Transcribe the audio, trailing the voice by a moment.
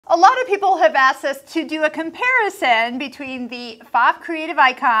A lot of people have asked us to do a comparison between the Pfaff Creative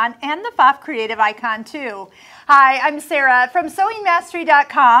Icon and the Pfaff Creative Icon 2. Hi, I'm Sarah from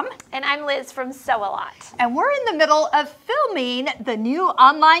sewingmastery.com. And I'm Liz from Sew A Lot. And we're in the middle of filming the new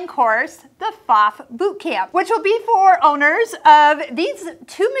online course, the Pfaff BOOTCAMP, which will be for owners of these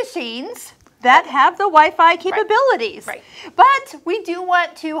two machines that have the Wi-Fi capabilities. Right. But we do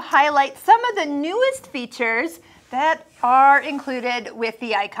want to highlight some of the newest features that are included with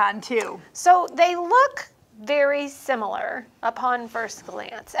the Icon 2. So they look very similar upon first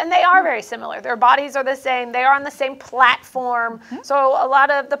glance, and they are very similar. Their bodies are the same, they are on the same platform, so a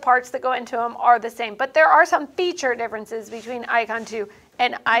lot of the parts that go into them are the same, but there are some feature differences between Icon 2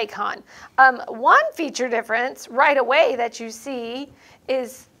 and Icon. One feature difference right away that you see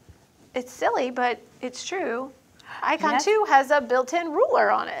is, it's silly, but it's true, Icon 2 has a built-in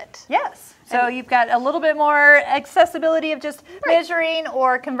ruler on it. Yes. So you've got a little bit more accessibility of just measuring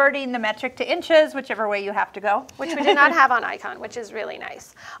or converting the metric to inches, whichever way you have to go. Which we did not have on Icon, which is really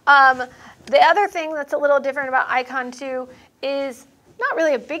nice. The other thing that's a little different about Icon 2 is not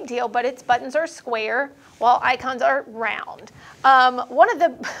really a big deal, but its buttons are square while Icons are round. One of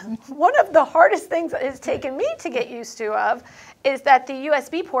the hardest things that has taken me to get used to is that the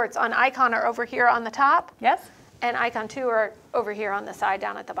USB ports on Icon are over here on the top. Yes. And Icon 2 are over here on the side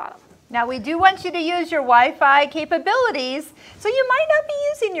down at the bottom. Now we do want you to use your Wi-Fi capabilities, so you might not be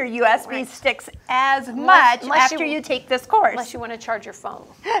using your USB sticks as much after you take this course. Unless you want to charge your phone.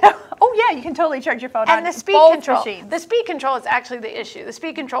 Oh yeah, you can totally charge your phone on the speed both control. machines. The speed control is actually the issue. The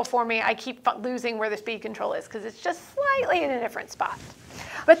speed control for me, I keep losing where the speed control is because it's just slightly in a different spot.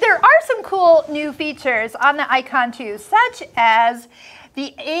 But there are some cool new features on the Icon 2, such as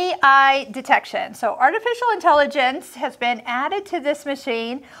the AI detection. So artificial intelligence has been added to this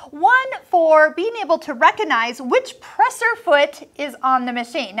machine, one for being able to recognize which presser foot is on the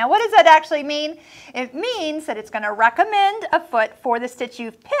machine. Now what does that actually mean? It means that it's going to recommend a foot for the stitch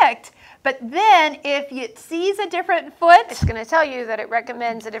you've picked, but then if it sees a different foot, it's going to tell you that it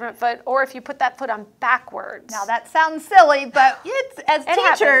recommends a different foot, or if you put that foot on backwards. Now that sounds silly, but as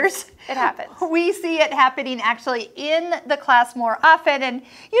teachers, it happens. We see it happening actually in the class more often, and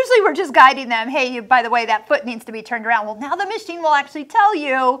usually we're just guiding them, hey, by the way, that foot needs to be turned around. Well, now the machine will actually tell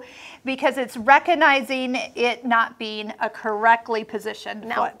you because it's recognizing it not being a correctly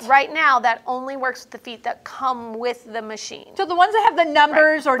positioned foot. Right now, that only works with the feet that come with the machine. So the ones that have the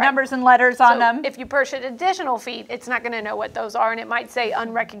numbers or numbers and letters on them. If you purchase additional feet, it's not going to know what those are, and it might say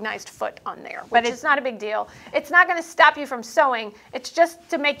unrecognized foot on there, which is not a big deal. It's not going to stop you from sewing. It's just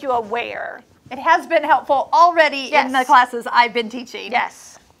to make you aware. It has been helpful already in the classes I've been teaching.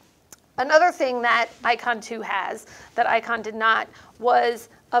 Yes. Another thing that Icon 2 has that Icon did not was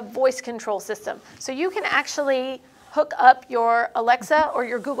a voice control system. So you can actually hook up your Alexa or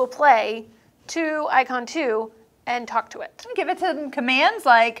your Google Play to Icon 2 and talk to it. Give it some commands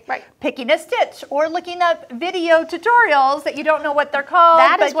like picking a stitch or looking up video tutorials that you don't know what they're called.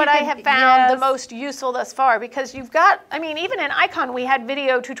 That is what I have found the most useful thus far, because you've got, I mean, even in Icon we had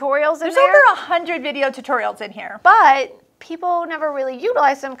video tutorials in there. There's over 100 video tutorials in here. But people never really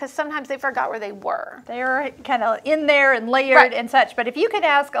utilize them because sometimes they forgot where they were. They're kind of in there and layered and such. But if you can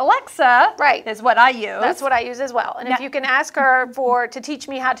ask Alexa, is what I use. That's what I use as well. And if you can ask her to teach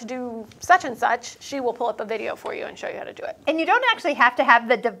me how to do such and such, she will pull up a video for you and show you how to do it. And you don't actually have to have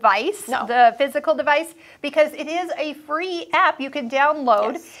the device, the physical device, because it is a free app you can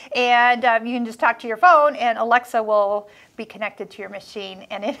download. And you can just talk to your phone and Alexa will be connected to your machine,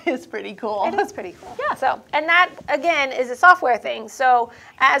 and it is pretty cool. It is pretty cool. Yeah. So, and that again is a software thing. So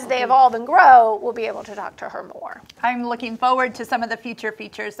as they evolve and grow, we'll be able to talk to her more. I'm looking forward to some of the future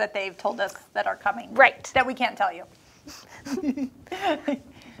features that they've told us that are coming. Right. That we can't tell you.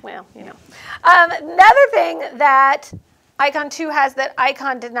 Well, you know. Another thing that Icon 2 has that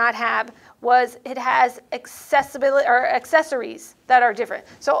Icon did not have was it has accessibility or accessories that are different.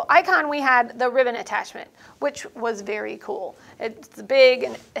 So Icon, we had the ribbon attachment, which was very cool. It's big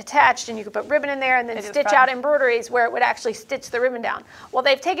and attached, and you could put ribbon in there and then stitch out embroideries where it would actually stitch the ribbon down. Well,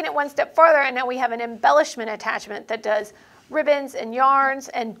 they've taken it one step further, and now we have an embellishment attachment that does ribbons and yarns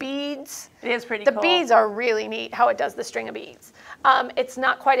and beads. It is pretty cool. The beads are really neat, how it does the string of beads. It's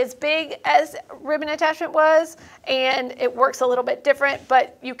not quite as big as ribbon attachment was, and it works a little bit different,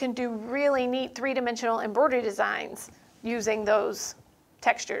 but you can do really neat three-dimensional embroidery designs using those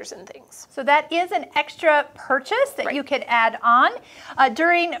textures and things. So that is an extra purchase that you could add on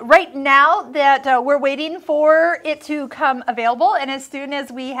right now that we're waiting for it to come available, and as soon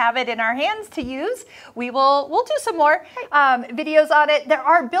as we have it in our hands to use, we'll do some more videos on it. There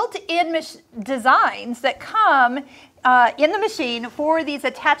are built-in designs that come in the machine for these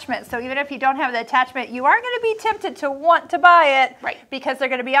attachments. So even if you don't have the attachment, you are going to be tempted to want to buy it, right, because they're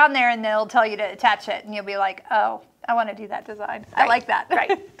going to be on there and they'll tell you to attach it, and you'll be like, oh, I want to do that design. Right. I like that.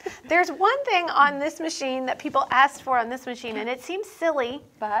 Right. There's one thing on this machine that people asked for on this machine, and it seems silly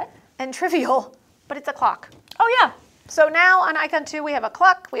and trivial, but it's a clock. Oh, yeah. So now on Icon 2, we have a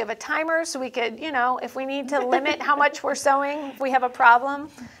clock, we have a timer, so we could, you know, if we need to limit how much we're sewing, if we have a problem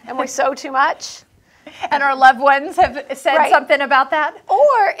and we sew too much. And our loved ones have said something about that.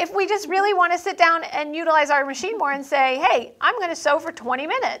 Or if we just really want to sit down and utilize our machine more and say, hey, I'm going to sew for 20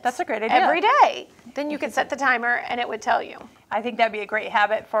 minutes. That's a great idea. Every day. Then you could set the timer and it would tell you. I think that'd be a great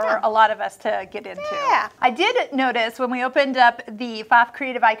habit for a lot of us to get into. Yeah. I did notice when we opened up the Pfaff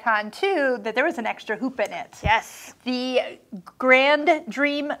Creative Icon 2 that there was an extra hoop in it. Yes. The Grand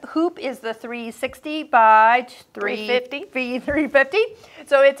Dream hoop is the 360 by 350.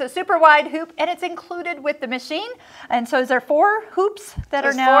 So it's a super wide hoop, and it's included with the machine. And so is there 4 hoops that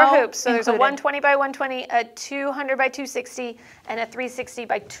are now 4 hoops. So included? there's a 120 by 120, a 200 by 260, and a 360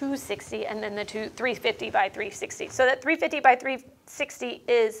 by 260, and then the 350 by 360. So that 350 by 360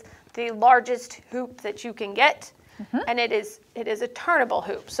 is the largest hoop that you can get, and it is a turnable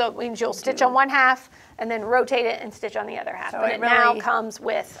hoop. So it means you'll stitch on one half and then rotate it and stitch on the other half. So it really now comes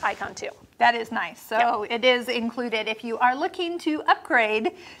with Icon 2. That is nice. So it is included if you are looking to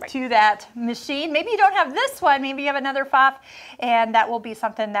upgrade to that machine. Maybe you don't have this one, maybe you have another Pfaff, and that will be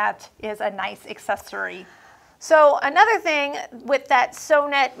something that is a nice accessory. So another thing with that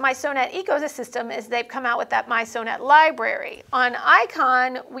mySewNet ecosystem is they've come out with that mySewNet library. On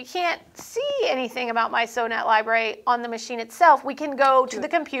Icon, we can't see anything about mySewNet library on the machine itself. We can go to the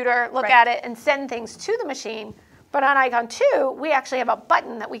computer, look at it, and send things to the machine. But on Icon 2, we actually have a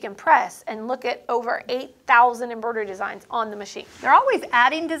button that we can press and look at over 8,000 embroidery designs on the machine. They're always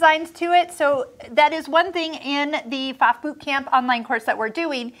adding designs to it, so that is one thing in the Pfaff Bootcamp online course that we're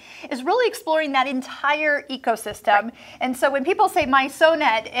doing, is really exploring that entire ecosystem. And so when people say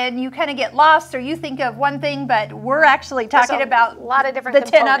mySewNet and you kind of get lost, or you think of one thing, but we're actually talking about a lot of different the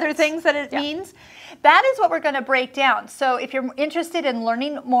components. 10 other things that it means. That is what we're going to break down. So if you're interested in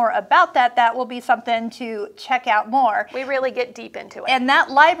learning more about that, that will be something to check out more. We really get deep into it. And that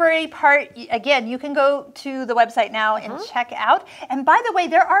library part, again, you can go to the website now and check out. And by the way,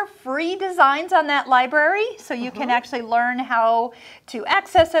 there are free designs on that library, so you can actually learn how to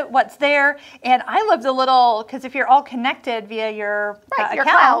access it, what's there. And I love the little, because if you're all connected via your your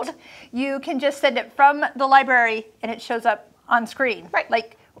account, cloud, you can just send it from the library and it shows up on screen. Right.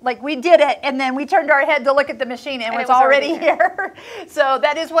 Like we did it, and then we turned our head to look at the machine, and it was already here. So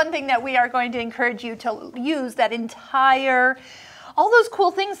that is one thing that we are going to encourage you to use, that entire, all those cool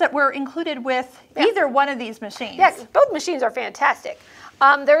things that were included with either one of these machines. Yes, both machines are fantastic.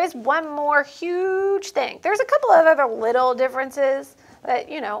 There is one more huge thing. There's a couple of other little differences that,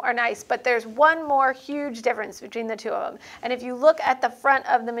 you know, are nice, but there's one more huge difference between the two of them. And if you look at the front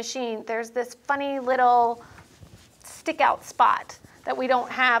of the machine, there's this funny little stick out spot that we don't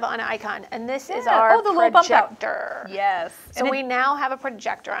have on Icon, and this is our projector. Yes. So we now have a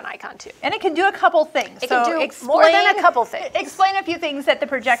projector on Icon 2. And it can do a couple things. It can do more than a couple things. Explain a few things that the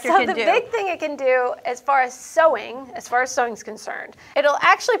projector can do. So the big thing it can do as far as sewing is concerned, it'll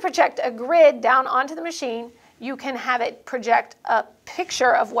actually project a grid down onto the machine. You can have it project a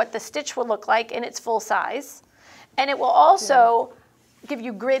picture of what the stitch will look like in its full size. And it will also give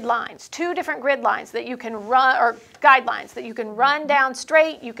you grid lines, 2 different grid lines that you can run, or guidelines that you can run down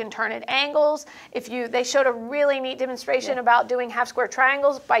straight. You can turn at angles. They showed a really neat demonstration about doing half square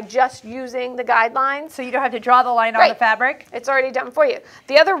triangles by just using the guidelines. So you don't have to draw the line on the fabric. It's already done for you.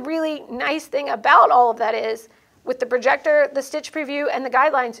 The other really nice thing about all of that is, with the projector, the stitch preview, and the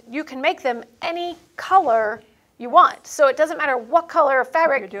guidelines, you can make them any color you want. So it doesn't matter what color of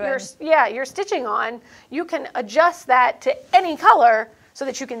fabric you're stitching on, you can adjust that to any color so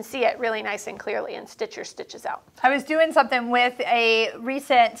that you can see it really nice and clearly and stitch your stitches out. I was doing something with a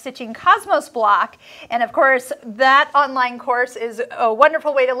recent Stitching Cosmos block, and of course that online course is a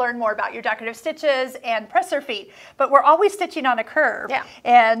wonderful way to learn more about your decorative stitches and presser feet, but we're always stitching on a curve.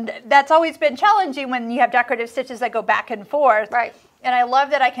 And that's always been challenging when you have decorative stitches that go back and forth. And I love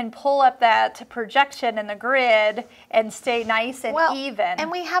that I can pull up that projection in the grid and stay nice and even.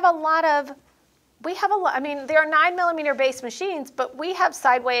 And we have a lot, I mean, they are 9mm base machines, but we have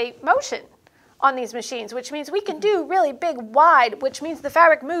sideway motion on these machines, which means we can do really big wide, which means the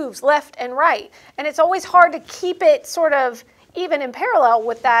fabric moves left and right. And it's always hard to keep it sort of even in parallel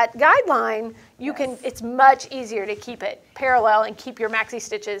with that guideline, you can, it's much easier to keep it parallel and keep your maxi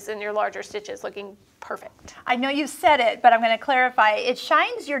stitches and your larger stitches looking perfect. I know you said it, but I'm going to clarify. It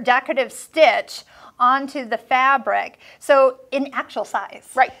shines your decorative stitch onto the fabric, so in actual size.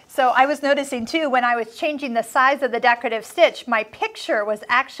 Right. So I was noticing too, when I was changing the size of the decorative stitch, my picture was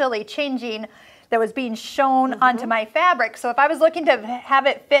actually changing, that was being shown onto my fabric. So if I was looking to have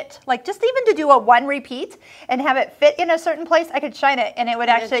it fit, like just even to do a 1 repeat and have it fit in a certain place, I could shine it and it would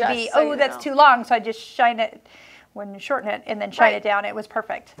actually be, oh, that's too long. So I just shine it, when you shorten it and then shine it down. It was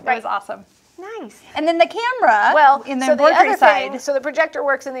perfect. That was awesome. Nice. And then the camera, well, in the so embroidery the other side. thing, so the projector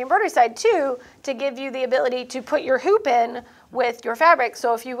works in the embroidery side too, to give you the ability to put your hoop in with your fabric.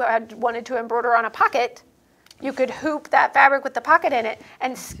 So if you had wanted to embroider on a pocket, you could hoop that fabric with the pocket in it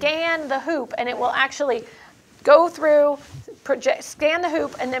and scan the hoop, and it will actually go through, scan the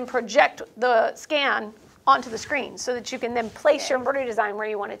hoop, and then project the scan onto the screen so that you can then place your embroidery design where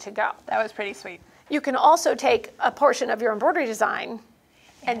you want it to go. That was pretty sweet. You can also take a portion of your embroidery design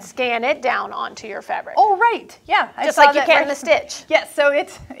and scan it down onto your fabric. Oh, right. Yeah. Just like you can the stitch. Yes, so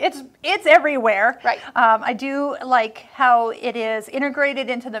it's everywhere. Right. I do like how it is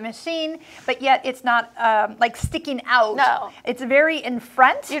integrated into the machine, but yet it's not like sticking out. No. It's very in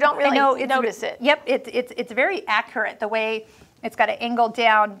front. You don't really notice it. Yep, it's very accurate the way it's got to angle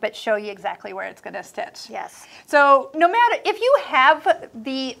down but show you exactly where it's going to stitch. Yes. So no matter, if you have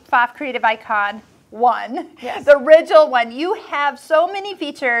the Pfaff Creative Icon 1, yes, the original one, you have so many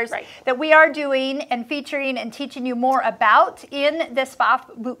features that we are doing and featuring and teaching you more about in this Pfaff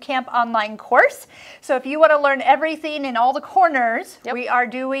Bootcamp online course. So if you want to learn everything in all the corners, we are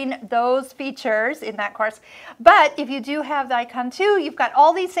doing those features in that course. But if you do have the Icon 2, you've got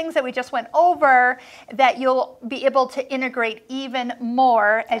all these things that we just went over that you'll be able to integrate even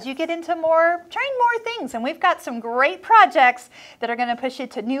more as you get into trying more things. And we've got some great projects that are going to push you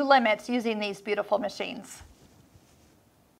to new limits using these beautiful machines.